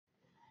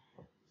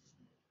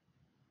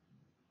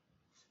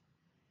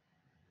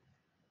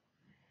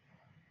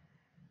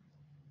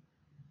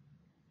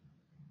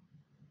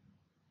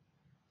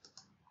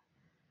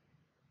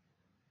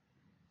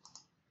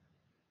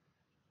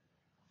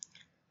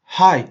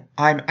Hi,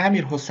 I'm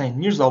Amir Hossein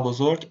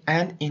Mirzabozorg,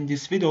 and in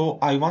this video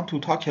I want to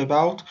talk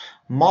about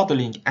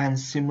modeling and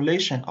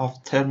simulation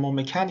of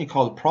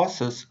thermomechanical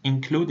process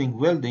including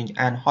welding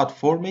and hot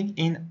forming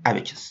in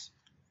Abaqus.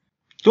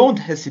 Don't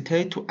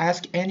hesitate to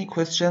ask any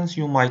questions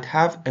you might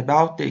have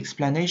about the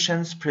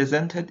explanations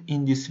presented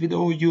in this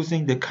video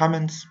using the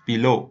comments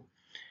below.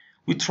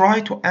 We try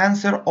to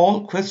answer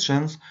all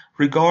questions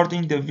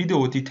regarding the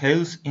video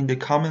details in the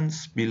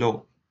comments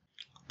below.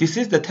 This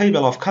is the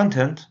table of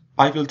content.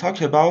 I will talk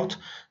about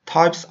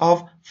types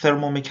of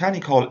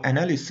thermomechanical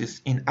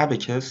analysis in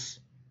Abaqus,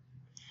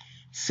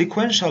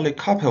 sequentially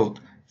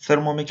coupled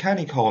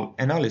thermomechanical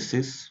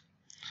analysis,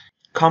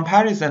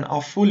 comparison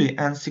of fully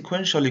and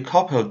sequentially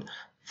coupled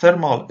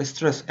thermal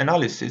stress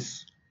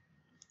analysis,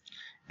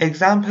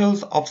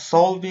 examples of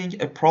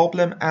solving a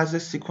problem as a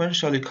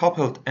sequentially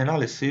coupled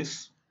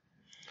analysis,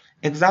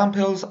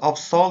 examples of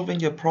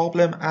solving a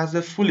problem as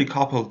a fully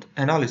coupled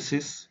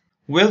analysis,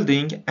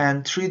 welding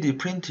and 3D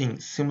printing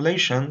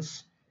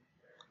simulations,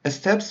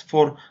 steps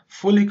for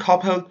fully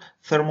coupled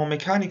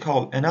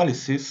thermomechanical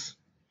analysis,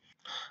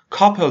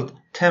 coupled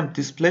temp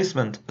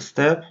displacement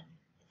step,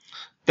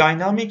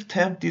 dynamic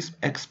temp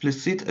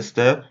explicit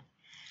step,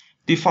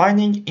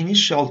 defining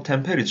initial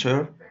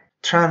temperature,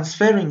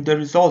 transferring the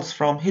results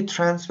from heat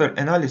transfer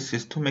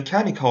analysis to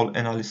mechanical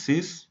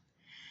analysis,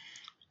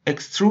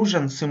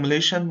 extrusion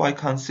simulation by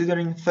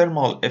considering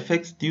thermal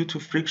effects due to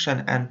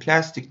friction and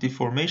plastic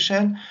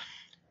deformation,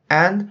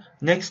 and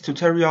next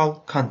tutorial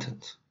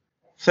content.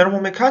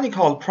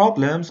 Thermomechanical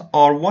problems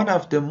are one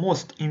of the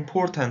most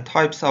important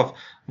types of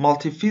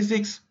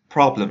multiphysics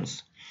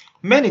problems.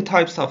 Many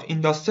types of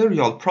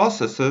industrial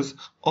processes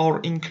are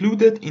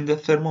included in the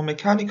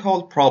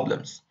thermomechanical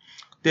problems.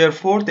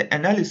 Therefore, the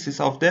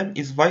analysis of them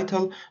is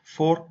vital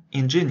for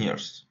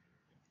engineers.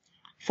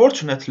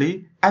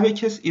 Fortunately,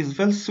 Abaqus is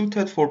well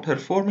suited for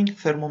performing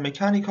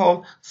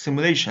thermomechanical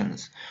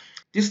simulations.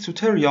 This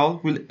tutorial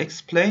will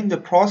explain the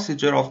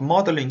procedure of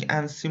modeling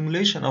and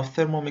simulation of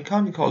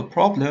thermomechanical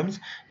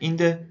problems in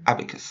the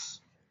Abaqus.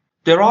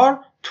 There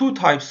are two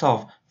types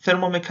of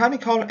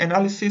thermomechanical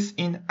analysis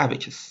in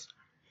Abaqus: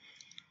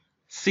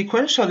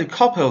 sequentially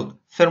coupled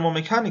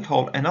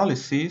thermomechanical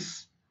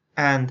analysis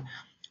and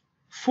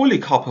fully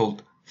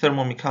coupled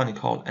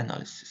thermomechanical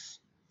analysis.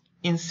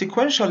 In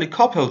sequentially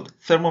coupled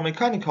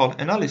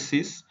thermomechanical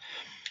analysis,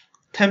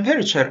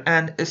 temperature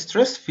and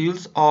stress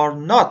fields are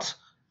not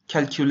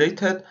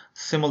calculated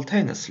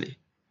simultaneously.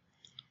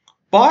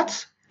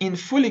 But in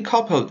fully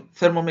coupled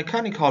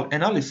thermomechanical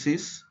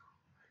analysis,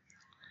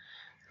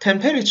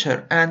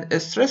 temperature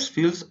and stress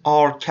fields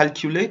are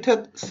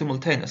calculated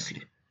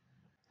simultaneously.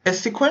 A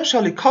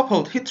sequentially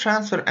coupled heat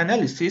transfer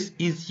analysis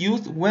is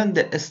used when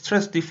the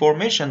stress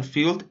deformation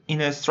field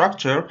in a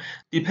structure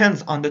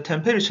depends on the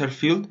temperature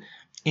field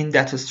in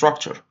that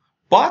structure,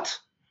 but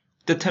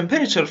the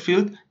temperature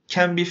field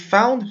can be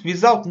found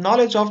without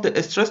knowledge of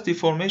the stress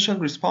deformation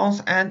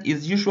response and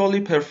is usually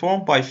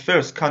performed by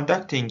first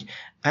conducting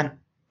an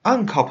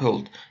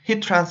uncoupled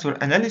heat transfer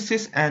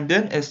analysis and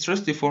then a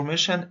stress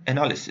deformation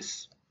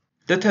analysis.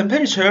 The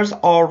temperatures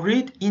are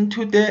read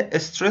into the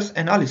stress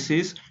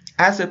analysis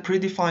as a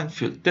predefined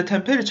field. The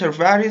temperature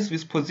varies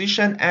with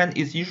position and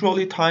is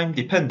usually time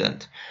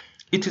dependent.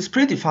 It is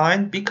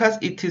predefined because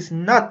it is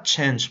not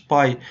changed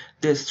by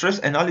the stress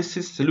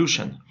analysis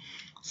solution.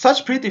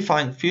 Such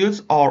predefined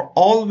fields are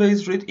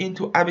always read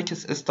into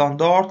Abaqus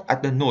standard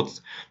at the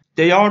nodes.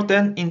 They are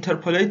then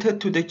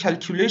interpolated to the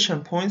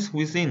calculation points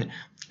within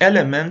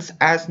elements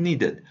as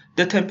needed.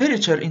 The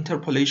temperature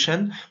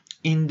interpolation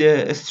in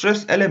the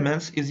stress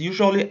elements is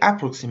usually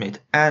approximate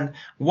and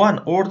one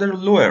order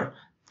lower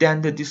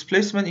than the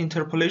displacement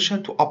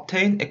interpolation to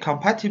obtain a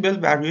compatible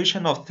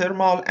variation of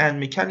thermal and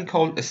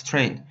mechanical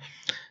strain.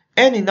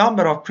 Any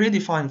number of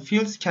predefined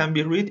fields can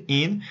be read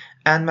in,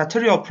 and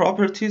material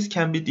properties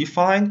can be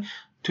defined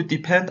to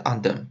depend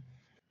on them.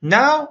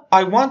 Now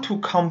I want to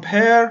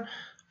compare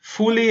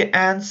fully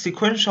and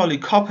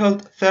sequentially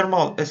coupled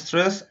thermal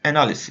stress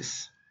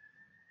analysis.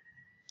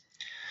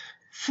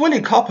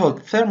 Fully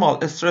coupled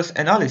thermal stress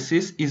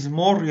analysis is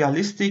more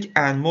realistic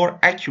and more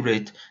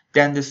accurate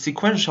than the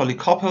sequentially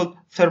coupled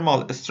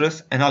thermal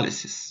stress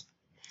analysis.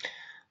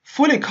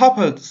 Fully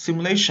coupled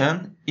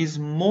simulation is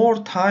more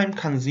time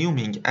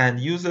consuming and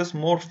uses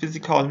more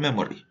physical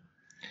memory.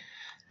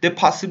 The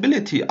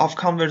possibility of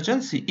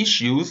convergency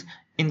issues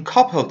in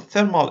coupled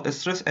thermal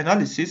stress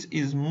analysis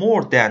is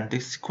more than the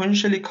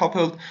sequentially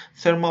coupled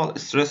thermal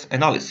stress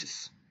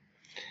analysis.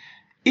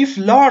 If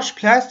large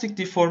plastic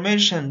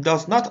deformation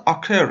does not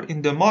occur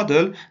in the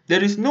model,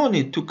 there is no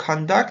need to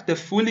conduct the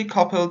fully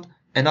coupled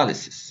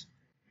analysis.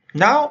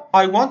 Now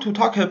I want to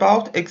talk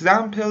about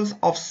examples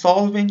of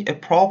solving a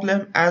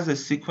problem as a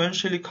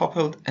sequentially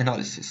coupled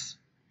analysis.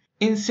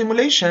 In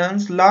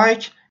simulations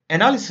like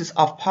analysis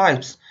of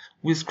pipes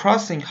with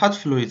crossing hot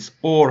fluids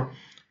or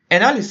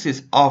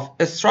analysis of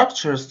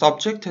structures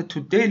subjected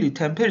to daily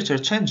temperature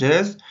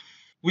changes,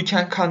 we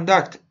can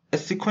conduct a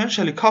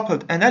sequentially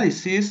coupled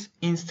analysis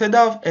instead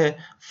of a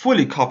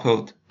fully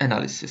coupled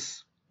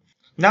analysis.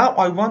 Now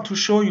I want to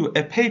show you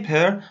a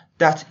paper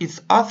that its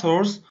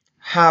authors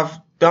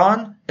have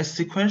done a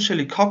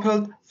sequentially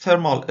coupled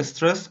thermal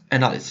stress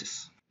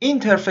analysis.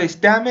 Interface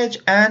damage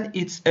and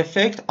its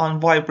effect on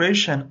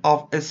vibration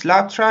of a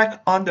slab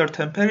track under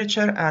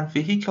temperature and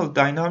vehicle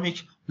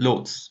dynamic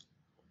loads.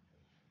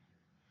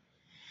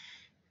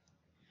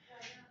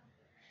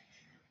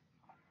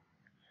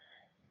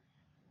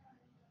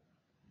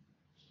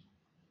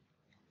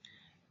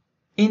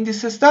 In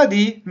this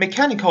study,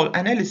 mechanical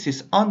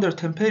analysis under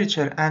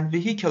temperature and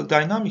vehicle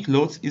dynamic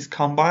loads is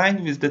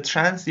combined with the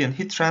transient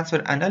heat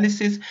transfer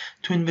analysis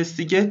to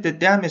investigate the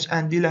damage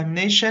and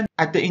delamination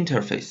at the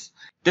interface.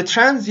 The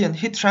transient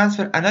heat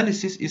transfer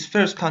analysis is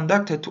first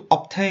conducted to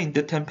obtain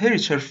the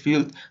temperature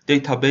field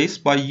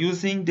database by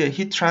using the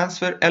heat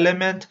transfer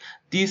element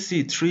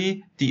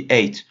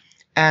DC3D8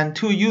 and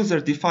two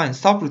user-defined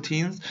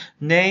subroutines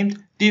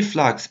named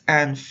deflux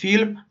and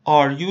film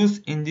are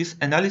used in this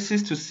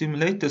analysis to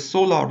simulate the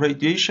solar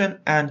radiation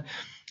and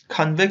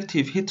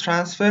convective heat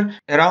transfer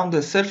around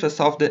the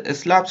surface of the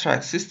slab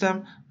track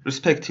system,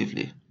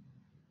 respectively.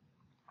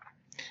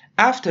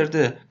 After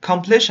the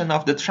completion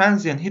of the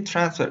transient heat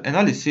transfer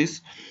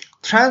analysis,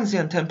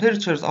 transient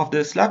temperatures of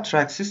the slab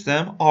track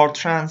system are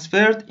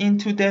transferred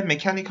into the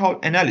mechanical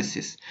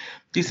analysis.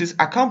 This is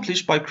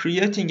accomplished by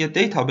creating a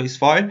database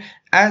file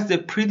as the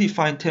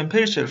predefined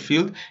temperature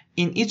field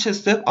in each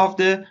step of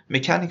the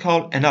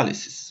mechanical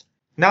analysis.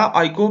 Now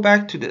I go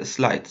back to the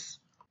slides.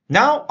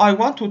 Now I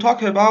want to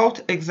talk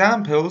about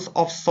examples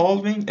of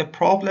solving a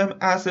problem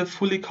as a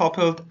fully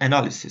coupled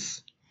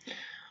analysis.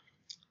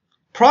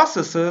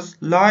 Processes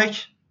like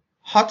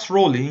hot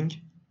rolling,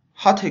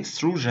 hot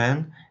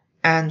extrusion,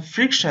 and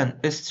friction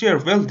stir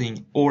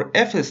welding or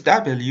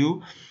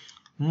FSW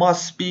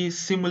must be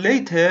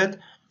simulated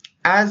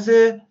as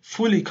a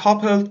fully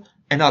coupled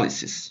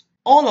analysis.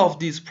 All of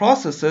these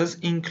processes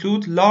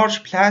include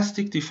large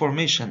plastic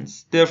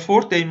deformations,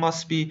 therefore they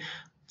must be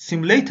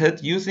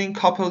simulated using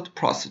coupled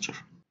procedure.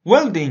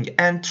 Welding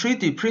and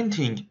 3D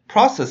printing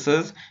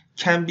processes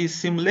can be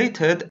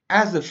simulated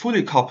as a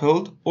fully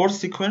coupled or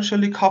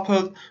sequentially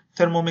coupled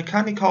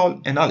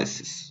thermomechanical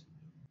analysis.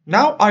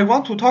 Now I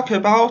want to talk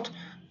about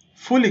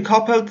fully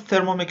coupled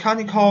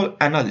thermomechanical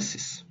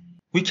analysis.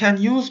 We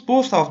can use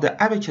both of the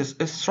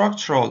Abaqus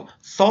structural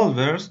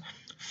solvers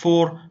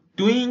for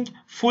doing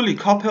fully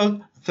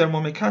coupled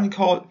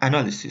thermomechanical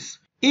analysis.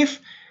 If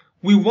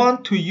we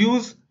want to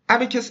use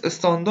Abaqus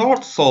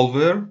standard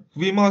solver,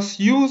 we must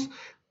use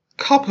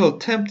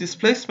coupled temp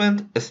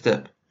displacement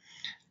step.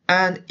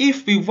 And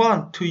if we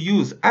want to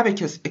use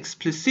Abaqus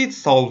explicit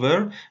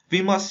solver,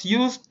 we must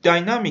use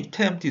dynamic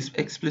temp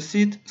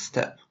explicit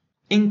step.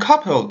 In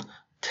coupled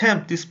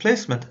temp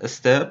displacement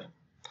step,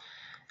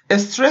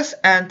 stress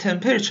and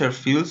temperature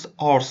fields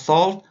are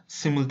solved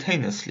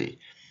simultaneously,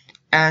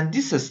 and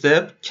this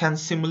step can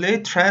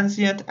simulate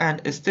transient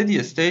and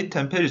steady state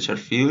temperature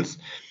fields,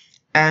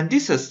 and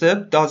this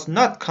step does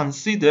not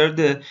consider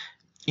the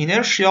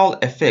inertial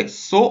effects,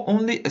 so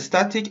only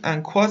static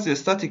and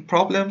quasi-static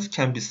problems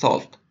can be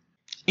solved.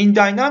 In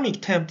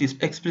dynamic temp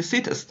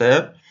explicit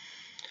step,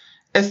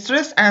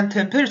 stress and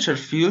temperature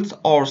fields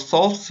are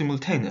solved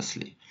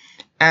simultaneously,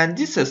 and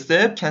this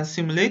step can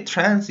simulate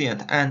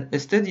transient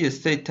and steady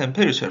state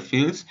temperature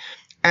fields,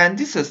 and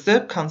this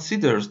step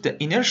considers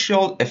the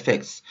inertial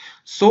effects,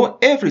 so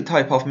every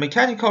type of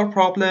mechanical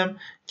problem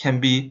can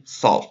be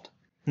solved.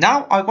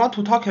 Now I want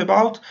to talk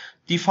about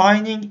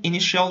defining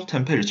initial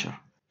temperature.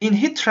 In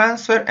heat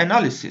transfer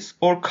analysis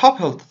or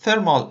coupled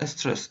thermal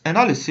stress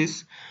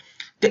analysis,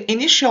 the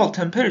initial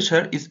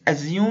temperature is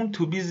assumed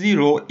to be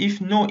 0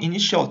 if no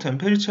initial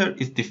temperature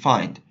is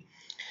defined.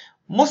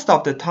 Most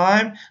of the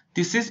time,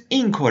 this is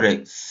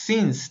incorrect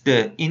since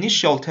the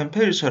initial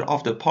temperature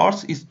of the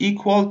parts is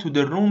equal to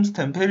the room's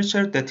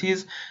temperature, that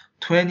is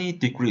 20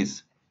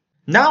 degrees.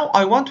 Now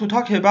I want to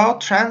talk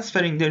about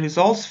transferring the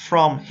results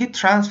from heat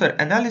transfer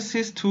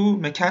analysis to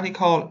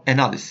mechanical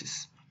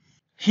analysis.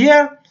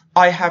 Here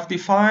I have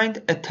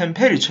defined a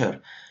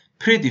temperature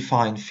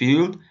predefined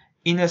field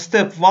in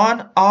step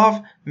 1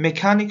 of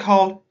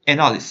mechanical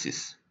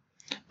analysis.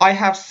 I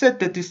have set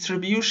the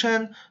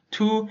distribution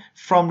to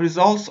from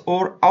results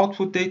or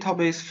output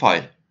database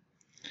file.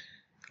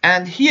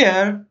 And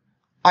here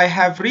I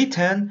have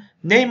written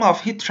name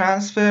of heat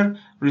transfer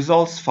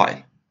results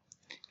file.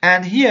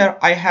 And here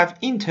I have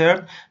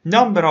entered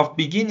number of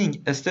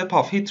beginning step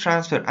of heat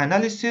transfer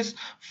analysis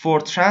for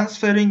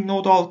transferring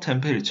nodal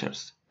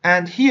temperatures.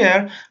 And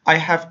here I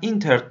have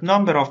entered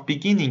number of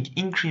beginning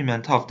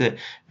increment of the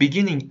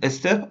beginning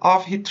step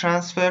of heat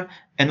transfer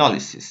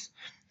analysis.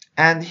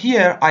 And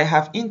here I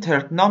have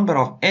entered number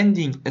of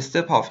ending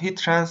step of heat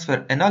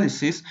transfer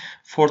analysis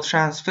for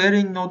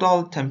transferring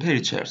nodal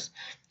temperatures.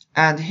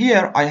 And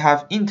here I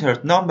have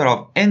entered number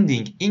of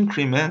ending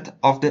increment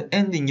of the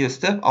ending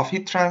step of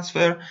heat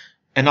transfer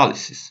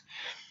analysis.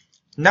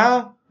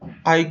 Now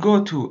I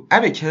go to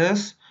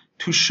Abaqus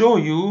to show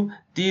you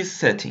these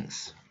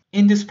settings.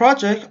 In this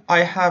project, I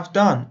have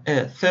done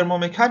a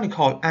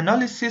thermomechanical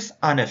analysis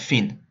on a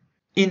fin.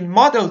 In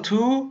Model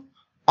 2,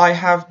 I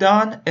have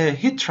done a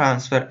heat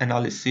transfer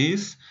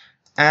analysis,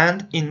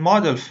 and in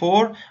model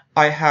 4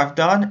 I have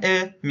done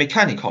a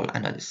mechanical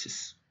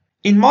analysis.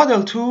 In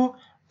model 2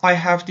 I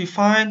have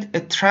defined a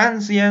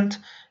transient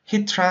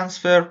heat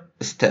transfer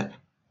step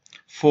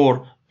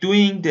for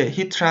doing the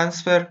heat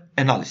transfer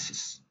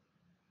analysis.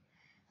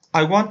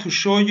 I want to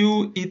show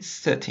you its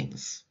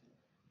settings.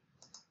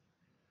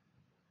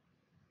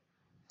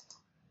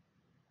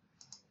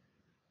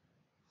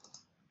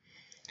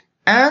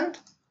 And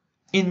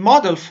in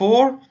model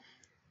 4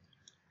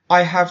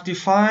 I have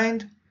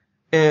defined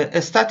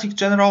a static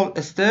general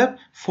step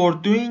for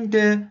doing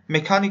the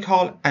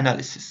mechanical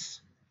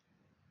analysis.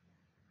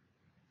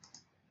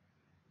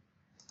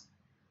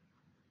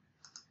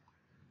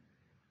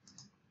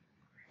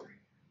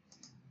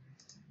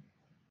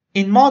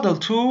 In model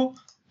 2,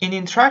 in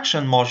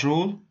interaction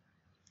module,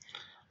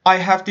 I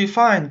have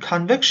defined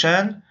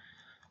convection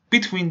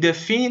between the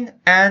fin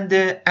and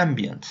the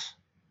ambient.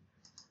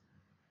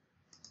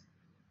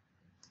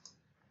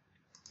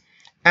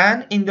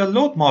 And in the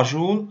load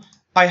module,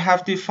 I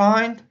have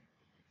defined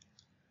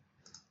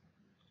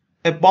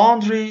a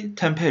boundary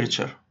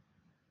temperature.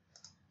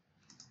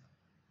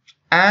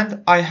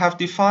 And I have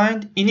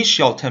defined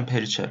initial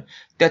temperature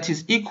that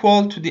is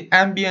equal to the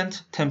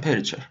ambient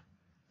temperature.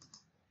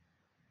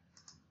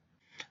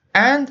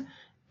 And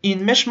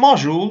in mesh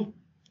module,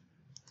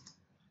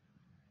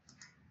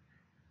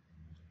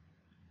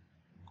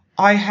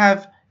 I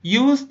have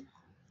used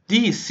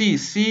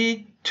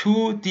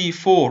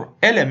DCC2D4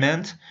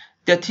 element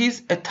that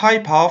is a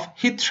type of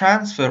heat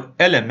transfer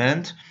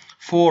element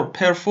for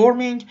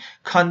performing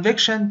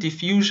convection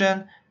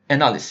diffusion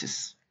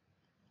analysis.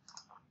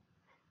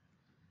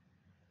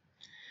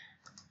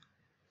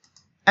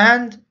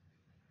 And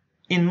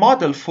in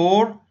model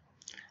 4,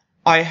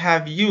 I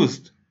have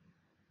used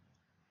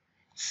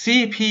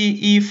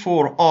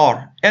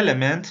CPE4R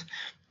element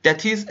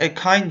that is a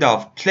kind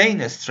of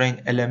plane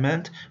strain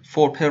element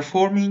for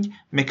performing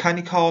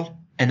mechanical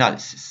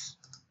analysis.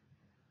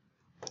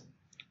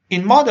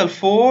 In model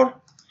 4,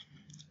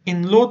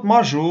 in load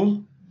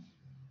module,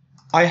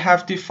 I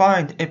have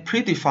defined a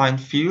predefined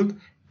field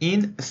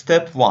in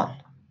step 1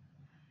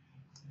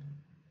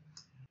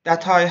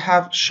 that I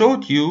have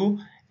showed you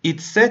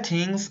its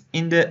settings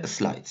in the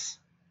slides.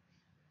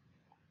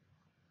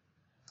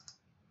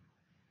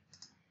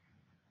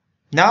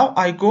 Now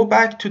I go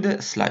back to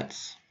the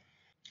slides.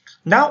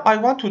 Now I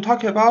want to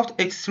talk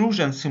about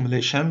extrusion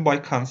simulation by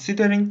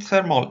considering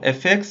thermal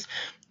effects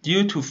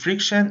due to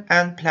friction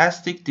and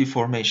plastic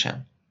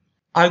deformation.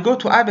 I go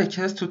to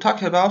Abaqus to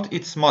talk about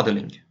its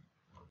modeling.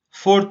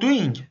 For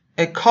doing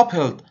a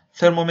coupled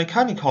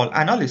thermomechanical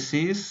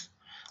analysis,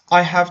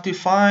 I have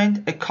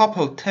defined a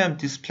coupled temp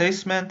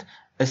displacement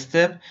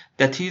step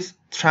that is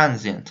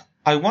transient.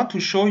 I want to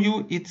show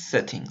you its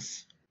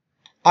settings.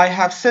 I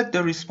have set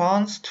the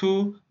response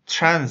to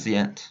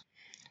transient,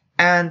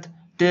 and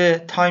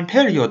the time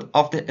period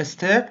of the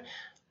step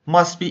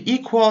must be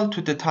equal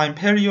to the time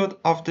period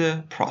of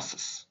the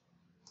process.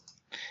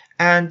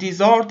 And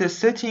these are the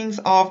settings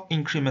of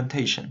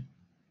incrementation.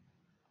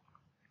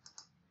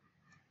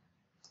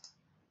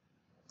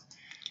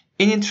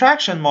 In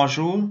interaction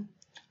module,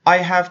 I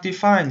have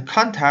defined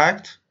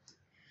contact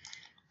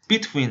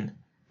between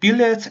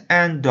billet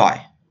and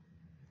die.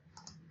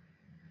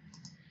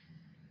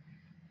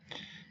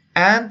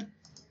 And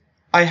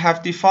I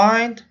have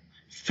defined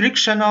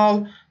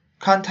frictional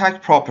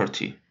contact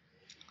property.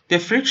 The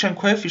friction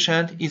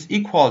coefficient is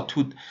equal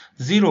to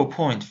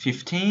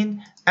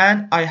 0.15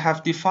 and I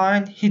have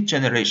defined heat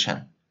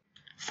generation.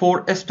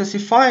 For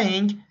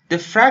specifying the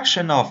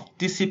fraction of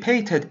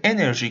dissipated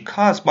energy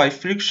caused by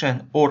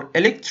friction or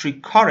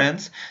electric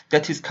currents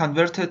that is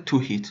converted to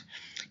heat,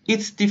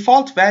 its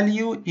default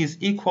value is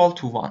equal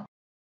to 1.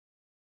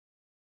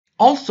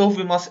 Also,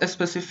 we must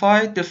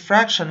specify the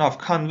fraction of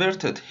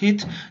converted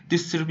heat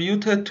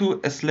distributed to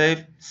a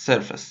slave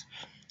surface.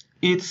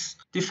 Its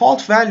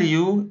default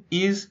value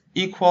is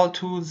equal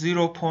to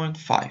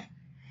 0.5.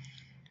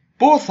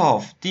 Both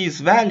of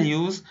these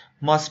values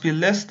must be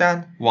less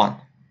than 1.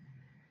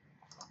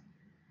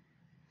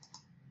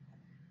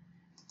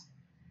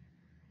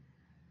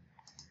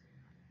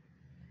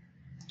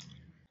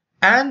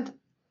 And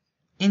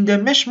in the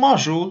mesh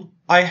module,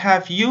 I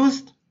have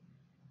used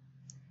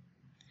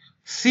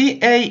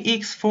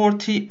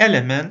CAX40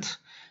 element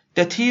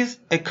that is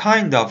a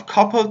kind of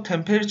coupled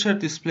temperature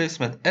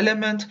displacement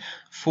element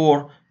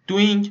for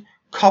doing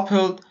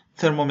coupled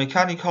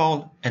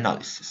thermomechanical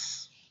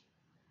analysis.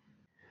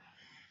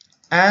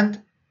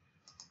 And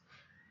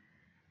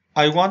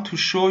I want to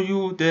show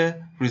you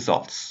the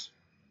results.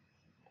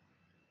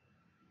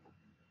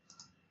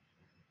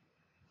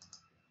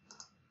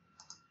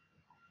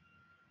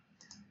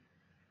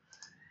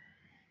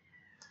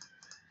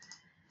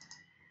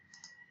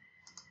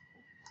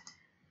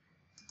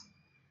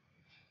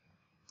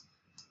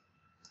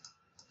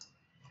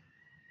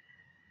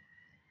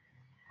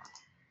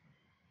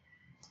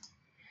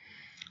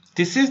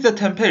 This is the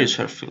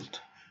temperature field.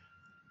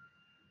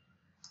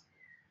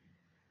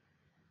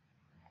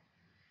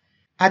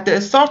 At the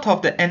start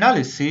of the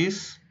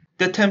analysis,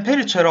 the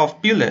temperature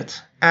of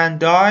billet and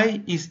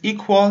die is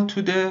equal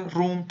to the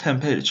room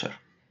temperature.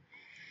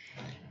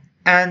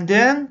 And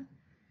then,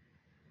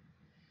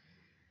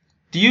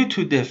 due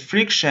to the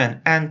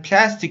friction and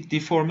plastic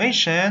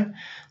deformation,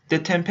 the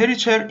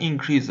temperature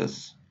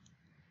increases.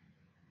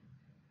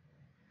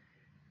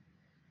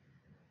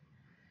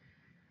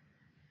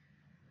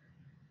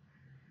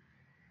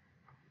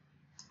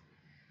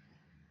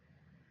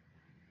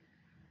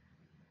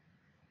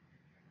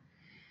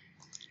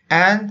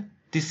 And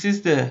this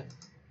is the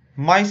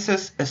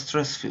Mises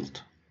stress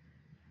field.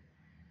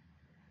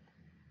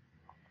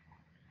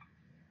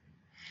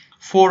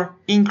 For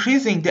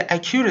increasing the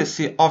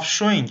accuracy of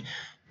showing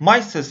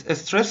Mises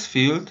stress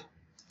field,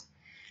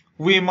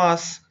 we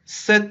must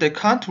set the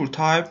contour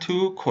type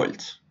to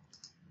coiled.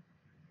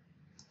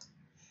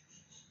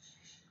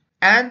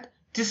 And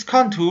this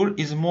contour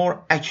is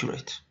more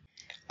accurate.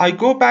 I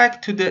go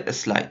back to the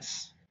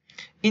slides.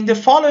 In the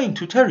following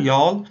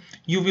tutorial,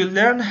 you will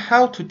learn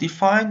how to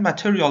define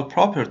material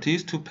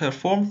properties to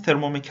perform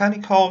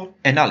thermomechanical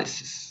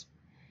analysis.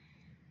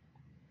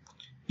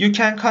 You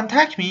can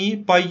contact me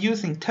by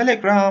using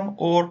Telegram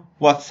or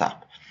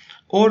WhatsApp,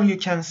 or you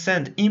can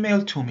send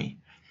email to me.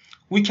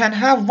 We can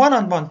have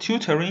one-on-one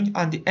tutoring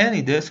on the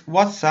AnyDesk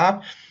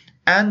WhatsApp,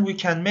 and we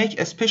can make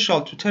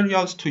special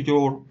tutorials to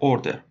your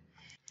order.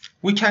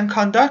 We can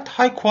conduct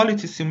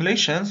high-quality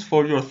simulations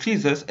for your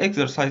thesis,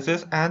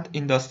 exercises, and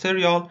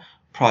industrial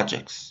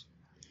projects.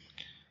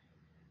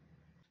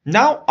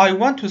 Now I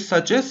want to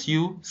suggest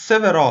you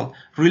several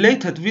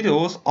related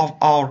videos of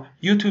our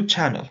YouTube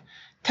channel.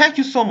 Thank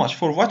you so much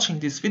for watching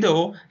this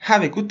video.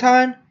 Have a good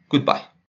time. Goodbye.